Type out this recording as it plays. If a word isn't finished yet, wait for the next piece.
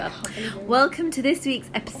Welcome to this week's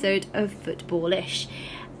episode of Footballish.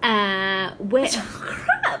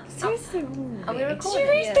 Crap! Seriously. Are we recording? Did you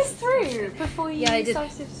read this through before you I did.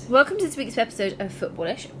 started? Welcome to this week's episode of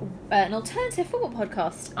Footballish, an alternative football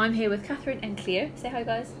podcast. I'm here with Catherine and Cleo. Say hi,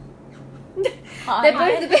 guys. Hi.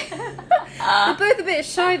 They're both a bit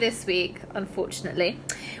shy this week, unfortunately.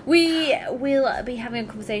 We will be having a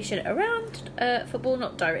conversation around football,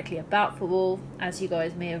 not directly about football, as you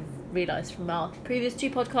guys may have realised from our previous two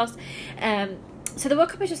podcasts. So the World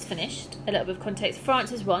Cup has just finished. A little bit of context: France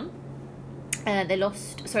has won.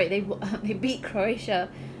 They beat Croatia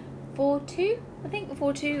 4-2. I think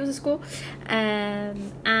 4-2 was the score.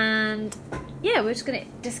 And yeah, we're just going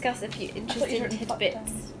to discuss a few interesting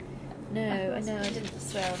tidbits. No, I know, I didn't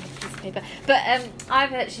swear on this piece of paper. But I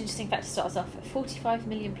have an interesting fact to start us off. 45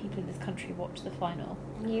 million people in this country watched the final.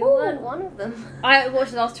 You weren't one of them. I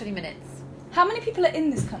watched the last 20 minutes. How many people are in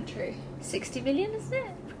this country? 60 million, isn't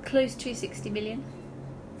it? Close to 60 million.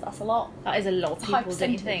 That's a lot. That is a lot of It's a high people,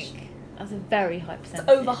 don't you percentage. think? That's a very high percentage.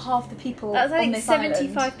 It's over half the people That's, I on think, this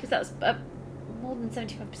 75%. island. That's more than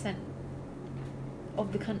 75%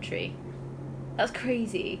 of the country. That's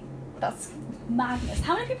crazy. That's madness.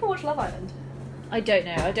 How many people watch Love Island? I don't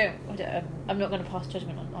know. I'm not going to pass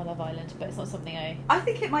judgment on Love Island, but it's not something I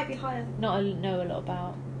think it might be higher. know a lot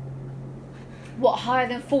about. What, higher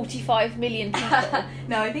than 45 million people?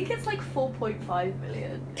 No, I think it's like 4.5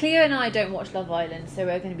 million. Cleo and I don't watch Love Island, so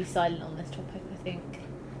we're going to be silent on this topic, I think.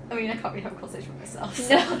 I mean, I can't really have a conversation with myself.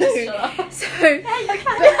 No. I'll just shut up. So, Yeah, you can.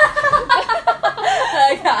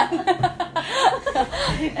 I can.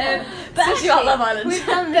 But Especially about Love Island. We've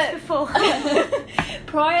done this before.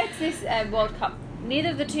 prior to this World Cup, neither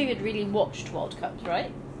of the two had really watched World Cups,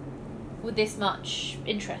 right? With this much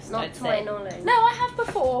interest, Not I'd to my say. knowledge. No, I have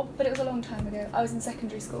before, but it was a long time ago. I was in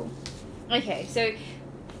secondary school. Okay, so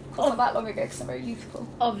It's not that long ago because I'm very youthful.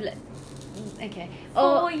 okay.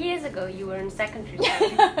 4 years ago, you were in secondary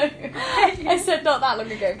school. I said not that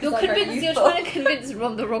long ago. You're trying to convince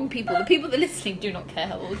the wrong people. The people that are listening do not care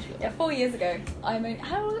how old you are. Yeah, 4 years ago.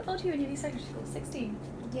 How old are you when you leave secondary school? 16.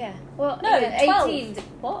 Yeah. Well, No, yeah, 12. 18.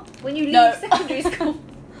 What? When you leave No. secondary school?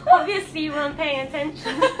 Obviously, you weren't paying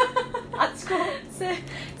attention at school. So,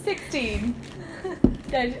 16.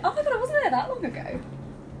 No, oh my god, I wasn't there that long ago.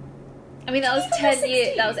 I mean, that was You thought you were 10 years.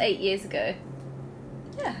 16? That was 8 years ago.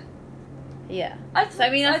 Yeah. Yeah. I So I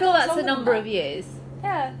mean, I feel thought it was that's a longer than number that. of years.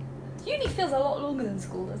 Yeah. Uni feels a lot longer than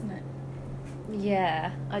school, doesn't it?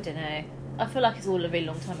 Yeah. I don't know. I feel like it's all a very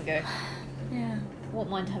long time ago. Yeah. Won't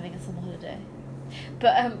mind having a summer holiday.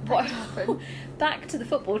 But what? could happen. Back to the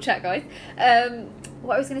football chat, guys.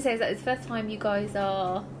 What I was going to say is that it's the first time you guys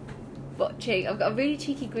are watching. I've got a really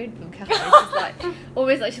cheeky grin from Catherine. She's like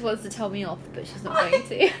almost like she wants to tell me off, but she's not going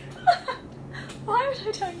to. Why would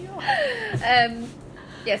I tell you off?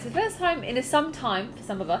 Yeah, it's the first time in some time for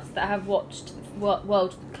some of us that have watched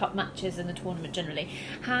World Cup matches and the tournament generally.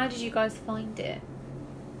 How did you guys find it?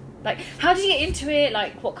 Like, how did you get into it?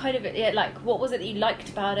 Like, what kind of it? Yeah, like, what was it that you liked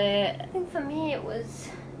about it? I think for me, it was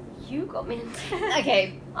you got me into it.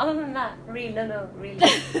 Okay, Other than that, really.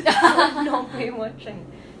 I would not be watching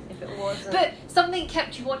if it wasn't. but something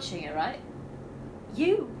kept you watching it, right?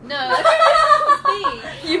 you. No.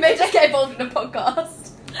 You may just get involved in a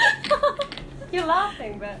podcast. You're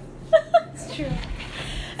laughing, but it's true.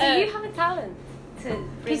 So you have a talent to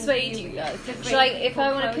bring Persuade you guys. to bring Should I, if people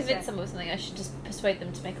I want to closer. convince someone of something, I should just persuade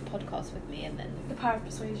them to make a podcast with me, and then The power of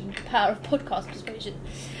persuasion. power of podcast persuasion.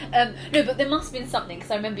 No, but there must have been something,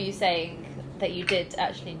 because I remember you saying that you did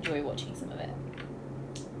actually enjoy watching some of it.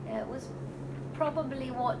 It was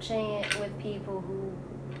probably watching it with people who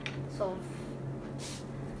sort of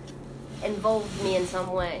involved me in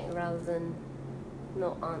some way rather than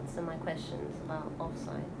not answer my questions about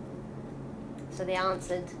offside. So they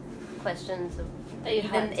answered questions of That you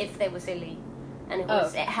even had. if they were silly, and it Oh,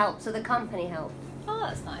 was okay. it helped. So the company helped. Oh,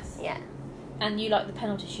 that's nice. Yeah, And you like the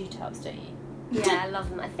penalty shootouts, don't you? yeah, I love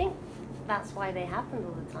them. I think that's why they happened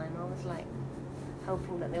all the time. I was like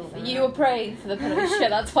hoping that they were. Gonna You were praying for the penalty shootout,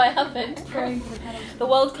 that's why it happened. Praying for the penalty. The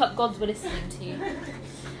World Cup gods were listening to you.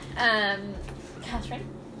 Catherine?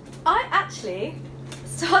 I actually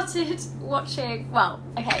started watching. Well,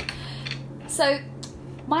 okay. So,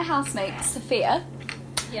 my housemate Sophia,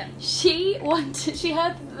 Yeah. she heard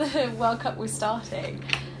that the World Cup was starting,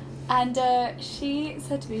 and she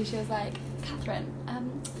said to me, she was like, Catherine,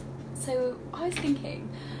 so I was thinking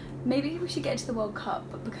maybe we should get into the World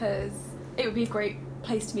Cup because it would be a great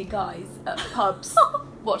place to meet guys at pubs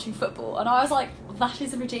watching football. And I was like, that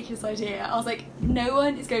is a ridiculous idea. I was like, no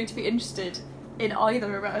one is going to be interested in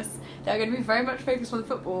either of us. They're going to be very much focused on the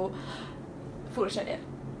football. Foolish idea.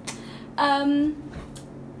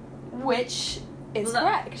 which is Was that-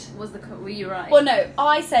 correct. Were you right? Well, no,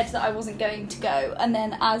 I said that I wasn't going to go, and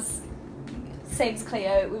then as same as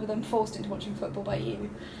Cleo, we were then forced into watching football by you.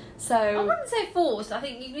 So I wouldn't say forced. I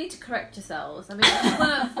think you need to correct yourselves. I mean, if you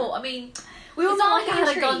weren't forced. I mean, we were it's not like I had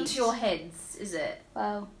a intrigued. gun to your heads, is it?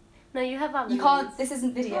 Well, No, you have other you can't. needs. This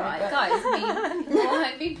isn't video, Right, but guys. I mean,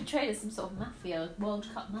 I'm being portrayed as some sort of mafia, World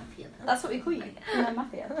Cup mafia. that's what we call you. You're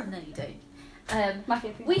mafia. No, you don't.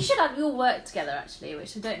 Mafia. We should have. We all work together actually,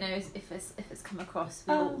 which I don't know if it's come across.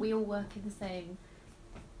 Oh. We all work in the same.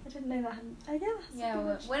 I didn't know that. Oh yeah. That's Yeah,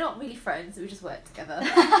 good. we're not really friends. We just work together.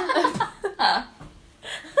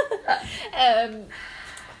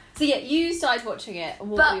 So yeah, you started watching it, and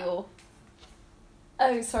what But- were your?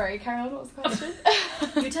 Oh, sorry. Carry on. What was the question?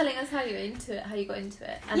 You were telling us how you were into it, how you got into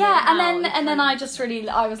it. And then I just really,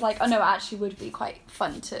 I was like, oh no, it actually would be quite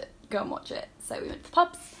fun to go and watch it. So we went to the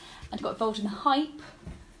pubs and got involved in the hype,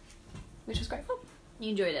 which was great fun. You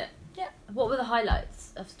enjoyed it. Yeah. What were the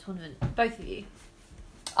highlights of the tournament? Both of you.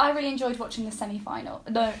 I really enjoyed watching the semi-final.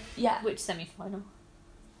 No, yeah, Which semi-final?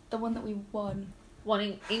 the one that we won.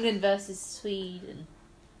 One England versus Sweden.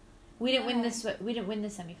 We didn't win Yeah. this. We didn't win the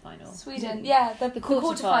semi-final. Sweden, yeah, the quarter-final.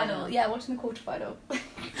 quarter-final. Yeah, watching the quarter-final. Can't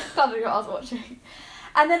believe what I was watching.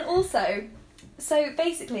 And then also, so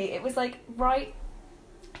basically, it was like right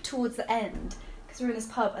towards the end because we were in this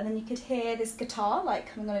pub, and then you could hear this guitar like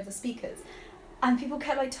coming on over the speakers, and people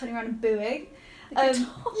kept like turning around and booing. Yeah,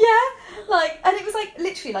 like, and it was like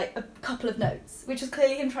literally like a couple of notes, which was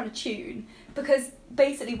clearly him trying to tune, because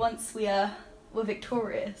basically once we were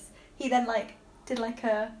victorious, he then like did like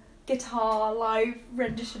a guitar live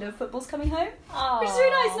rendition of Football's Coming Home, which is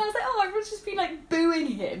really nice. And I was like, oh, everyone's just been like booing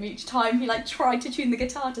him each time he like tried to tune the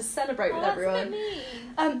guitar to celebrate with everyone.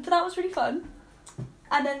 But that was really fun.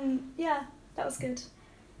 And then yeah, that was good.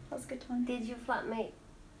 That was a good time. Did your flatmate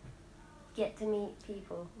get to meet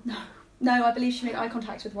people? No, I believe she made eye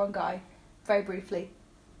contact with one guy, very briefly,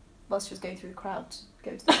 whilst she was going through the crowd to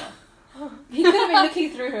go to the bar. He could have been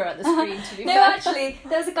looking through her at the screen, to be No, fair. actually,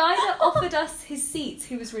 there was a guy that offered us his seats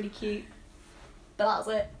who was really cute. But that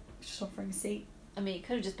was it. Just offering a seat. I mean, it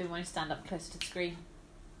could have just been when you stand up closer to the screen.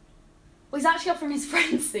 Well, he's actually offering his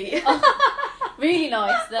friend's seat. Really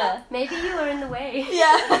nice there. Maybe you were in the way.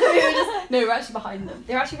 Yeah. No, we're actually behind them.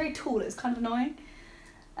 They were actually very tall. It was kind of annoying.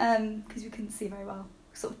 Because we couldn't see very well.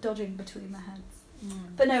 Sort of dodging between their heads.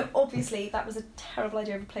 But no, obviously, that was a terrible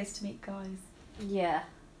idea of a place to meet guys. Yeah.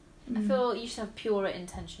 I feel you should have purer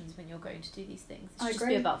intentions when you're going to do these things. It should I just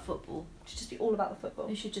agree. be about football. It should just be all about the football.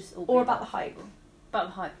 It should just all Or be about the hype. football. About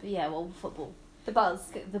the hype, yeah, well, football. The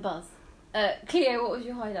buzz. The buzz. Cleo, what was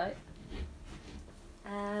your highlight?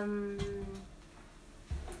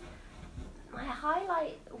 My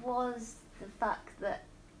highlight was the fact that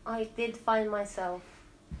I did find myself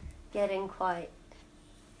getting quite...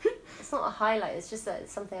 It's not a highlight, it's just that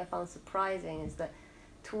it's something I found surprising, is that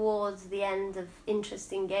towards the end of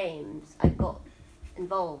interesting games, I got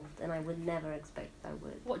involved, and I would never expect I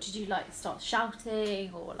would. What did you like? Start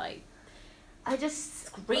shouting or like I just...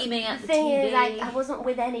 screaming at the thing TV? is, I wasn't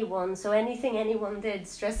with anyone, so anything anyone did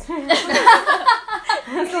stressed me out.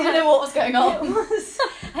 I didn't know what was going on.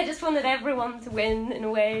 I just wanted everyone to win in a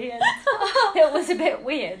way, and it was a bit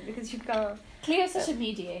weird because you can't. Cleo's such a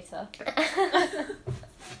mediator.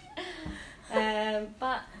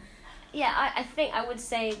 But yeah, I think I would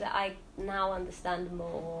say that I now understand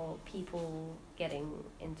more people getting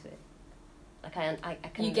into it. Like I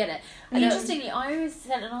can. You get it. I don't- Interestingly, I was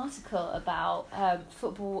sent an article about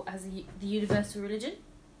football as the universal religion.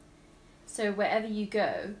 So wherever you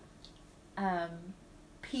go,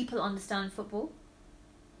 people understand football.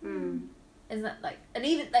 Mm. Isn't that like? And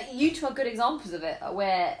even like you two are good examples of it,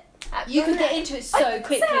 where you could get into it so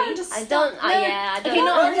quickly. I don't. I don't. Okay,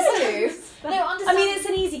 not understand. No, understand. I mean, it's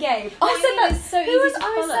an easy game. Oh, I said yeah, that. it's so Who easy was, to I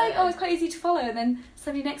was follow. saying, oh, it's quite easy to follow, and then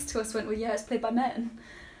somebody next to us went, well, yeah, it's played by men.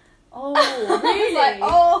 Oh, I was really? like,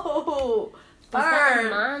 oh, Was that a burn.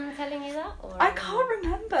 man telling you that? Or I can't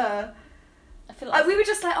remember. I feel like We were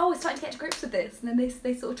just like, oh, we're starting to get to grips with this, and then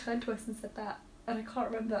they sort of turned to us and said that, and I can't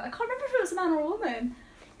remember. I can't remember if it was a man or a woman.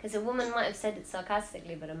 Because a woman might have said it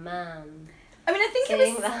sarcastically, but a man. I mean, I think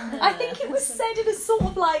Saying it was. that. I think it was said in a sort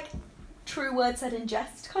of like true word said in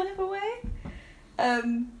jest kind of a way.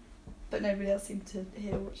 But nobody else seemed to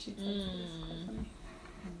hear what she said. So it was quite funny.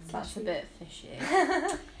 That's a bit fishy.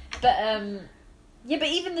 But yeah, but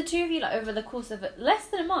even the two of you, like over the course of less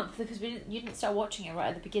than a month, because you didn't start watching it right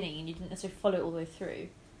at the beginning, and you didn't necessarily follow it all the way through.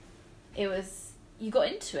 It was you got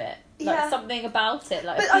into it, like Yeah. something about it,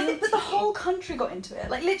 like. But I appealed think, but to the you. whole country got into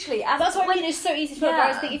it. Like literally, as That's what I when- mean. It's so easy to follow. Yeah.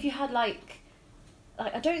 Whereas I think if you had like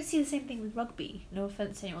I don't see the same thing with rugby. No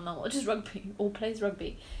offense to anyone that watches rugby or plays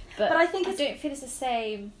rugby, but I think I don't feel it's the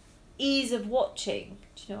same ease of watching.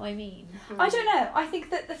 Do you know what I mean? I don't know. I think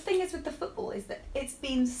that the thing is with the football is that it's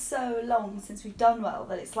been so long since we've done well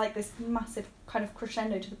that it's like this massive kind of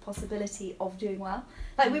crescendo to the possibility of doing well.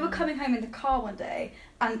 Like we were coming home in the car one day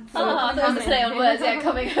and I found the play on words. Yeah,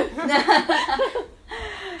 coming home.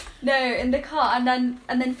 No, in the car, and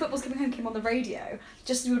then Football's Coming Home came on the radio.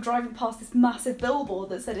 Just as we were driving past this massive billboard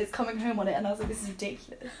that said it's coming home on it, and I was like, this is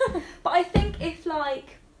ridiculous. But I think if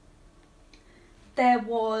like there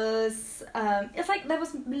was, it's like there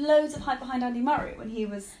was loads of hype behind Andy Murray when he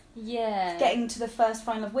was getting to the first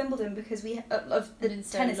final of Wimbledon because of the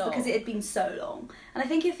tennis because it had been so long. And I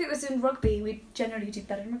think if it was in rugby, we'd generally do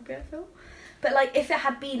better in rugby, I feel. But like if it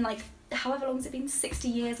had been like however long has it been, 60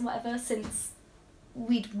 years or whatever since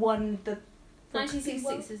we'd won the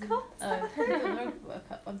 1966 is World Cup. World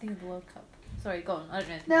Cup. I'm thinking of the World Cup. Sorry, go on. I don't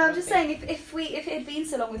know. No, I'm just saying if it had been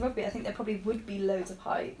so long with rugby, I think there probably would be loads of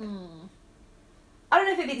hype. I don't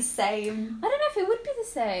know if it'd be the same. I don't know if it would be the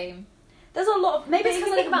same. There's a lot of maybe it's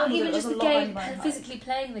because think about Wimbledon, even just there's the a lot of game, anti-hype. physically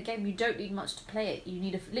playing the game. You don't need much to play it. You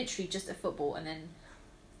need literally just a football and then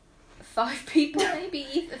 5 people, maybe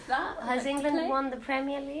if that. Has England won the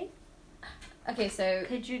Premier League? Okay, so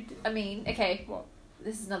Could you? I mean, okay. What?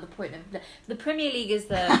 This is another point. The Premier League is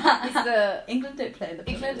the England don't play in the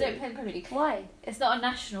Premier England League. don't play in the Premier League. Why? It's not a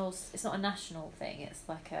national. It's not a national thing. It's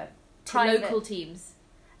like a Private. local teams.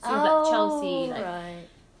 So like Chelsea, like right.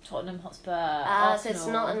 Tottenham Hotspur, So Arsenal. it's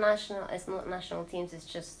not a national. It's not national teams. It's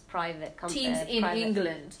just private teams in private.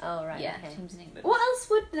 England. Oh right. Yeah, Okay. teams in England. What else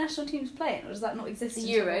would national teams play in, or does that not exist? The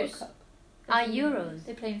until Euros. World Cup? Euros.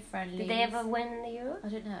 They play in friendlies. Did they ever win the Euros? I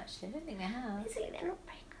don't know actually. I don't think they have. Basically, they're not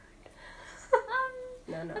very good.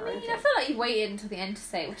 No. I mean, I'm I joking. feel like you waited until the end to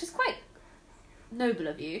say it, which is quite noble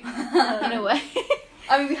of you in a way.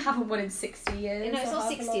 I mean, we haven't won in 60 years. No, it's or not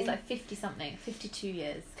however 60, long. it's like 50 something, 52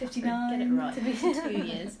 years. 59. Get it right. 52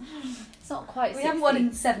 years. It's not quite We 60. haven't won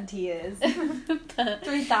in 70 years.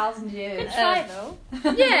 3,000 years. Good try though.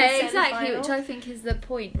 Yeah, exactly, Semi-final. which I think is the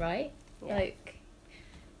point, right? Yeah. Like,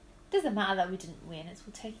 doesn't matter that we didn't win, it's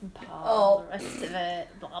all taking part, Oh. the rest of it,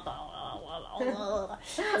 blah, blah, blah, blah, blah.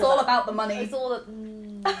 It's all about the money. It's all,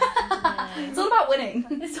 It's all about winning.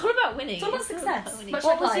 it's all about winning. It's all about success. winning. Much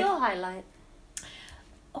What like was life. your highlight?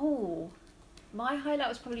 Oh, my highlight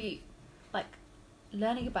was probably, like,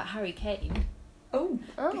 learning about Harry Kane. Oh.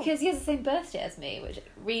 Oh. Because he has the same birthday as me, which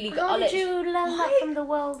really got... How I'll did let you learn that Why? from the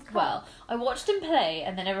World Cup? Well, I watched him play,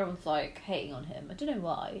 and then everyone was like hating on him. I don't know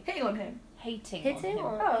why. Hitting on him. Hating Hitting on him.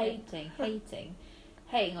 or- Oh.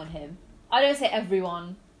 Hating on him. I don't say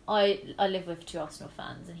everyone. I live with 2 Arsenal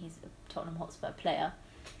fans, and he's a Tottenham Hotspur player.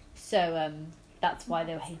 So that's why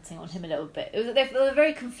they were hating on him a little bit. They were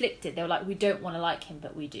very conflicted. They were like, we don't want to like him,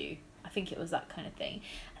 but we do. I think it was that kind of thing.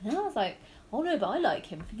 And then I was like, oh no, but I like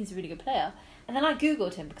him. I think he's a really good player. And then I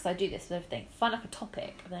googled him because I do this with everything. Find like a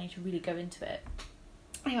topic, and then I need to really go into it.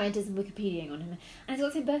 Anyway, I did some Wikipediaing on him, and he's got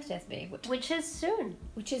the same birthday as me, Which is soon.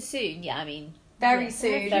 which is soon. Yeah, I mean, Very yeah,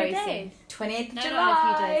 soon. very Days. soon. 28th of No, July. not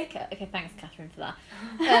in a few days. Okay, thanks, Catherine, for that.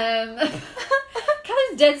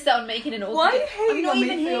 Catherine's dead set on making an awkward. Why are you I'm hating not on me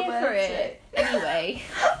even for your here for birthday? it. Anyway,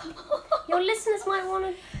 Your listeners might want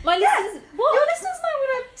to. my Yeah. listeners. What? Your listeners might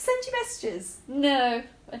want to send you messages. No,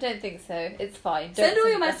 I don't think so. It's fine. Send Don't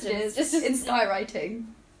all your questions. messages in skywriting.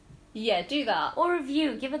 Yeah, do that. Or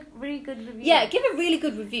review. Give a really good review. Yeah, give a really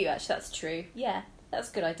good review. Actually, that's true. Yeah, that's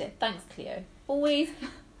a good idea. Thanks, Cleo. Always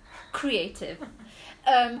creative.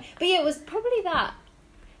 But yeah, it was probably that.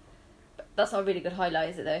 That's not a really good highlight,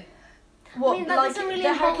 is it though? What, I mean, that like doesn't really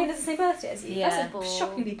the Harry involve- Kane has the same birthday as you? Yeah. That's a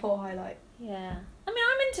shockingly poor highlight. Yeah. I mean,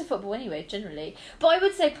 I'm into football anyway, generally. But I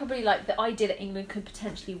would say probably like the idea that England could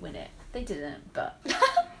potentially win it. They didn't, but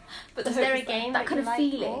But Is the there hope a is there. game that that kind you of like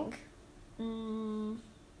feeling. more?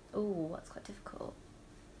 Oh, that's quite difficult.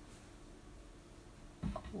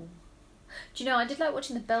 Oh. Do you know, I did like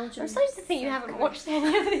watching the Belgium. I'm supposed to think you haven't watched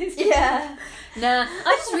any of these. Yeah. Nah,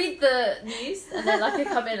 I just read the news and then like I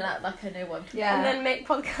come in like I know what I'm talking Yeah. And then make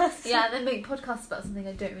podcasts. Yeah, and then make podcasts about something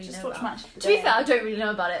I don't really Just know watch about. Match of the To be Day. fair, I don't really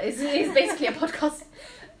know about it. It's basically a podcast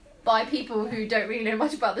by people who don't really know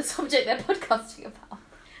much about the subject they're podcasting about.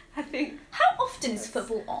 I think. How often is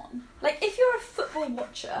football on? Like, if you're a football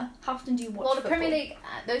watcher, how often do you watch Well, the football? Premier League,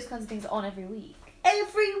 those kinds of things are on every week.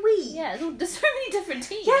 Every week? Yeah, there's so many different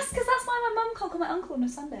teams. Yes, because that's why my mum can't call my uncle on a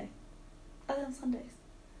Sunday. Other than Sundays.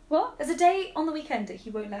 What? There's a day on the weekend that he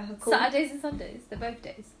won't let her call. Saturdays and Sundays. They're both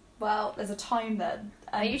days. Well, there's a time then.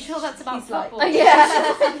 Are you sure that's about he's like- football?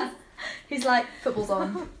 Yeah. He's like, football's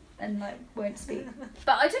on. and like won't speak.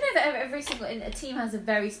 But I don't know that every single a team has a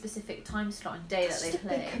very specific time slot and day that It's they just a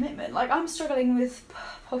play. big commitment. Like I'm struggling with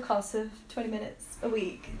podcasts of 20 minutes a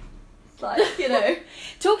week. Like, you know.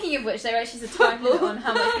 Talking of which, there actually is a time limit on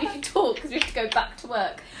how much we can talk because we have to go back to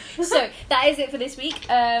work. So that is it for this week.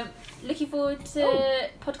 Looking forward to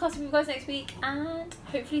podcasting with you guys next week, and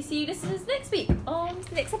hopefully see you listeners next week on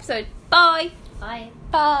the next episode. Bye. Bye.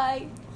 Bye.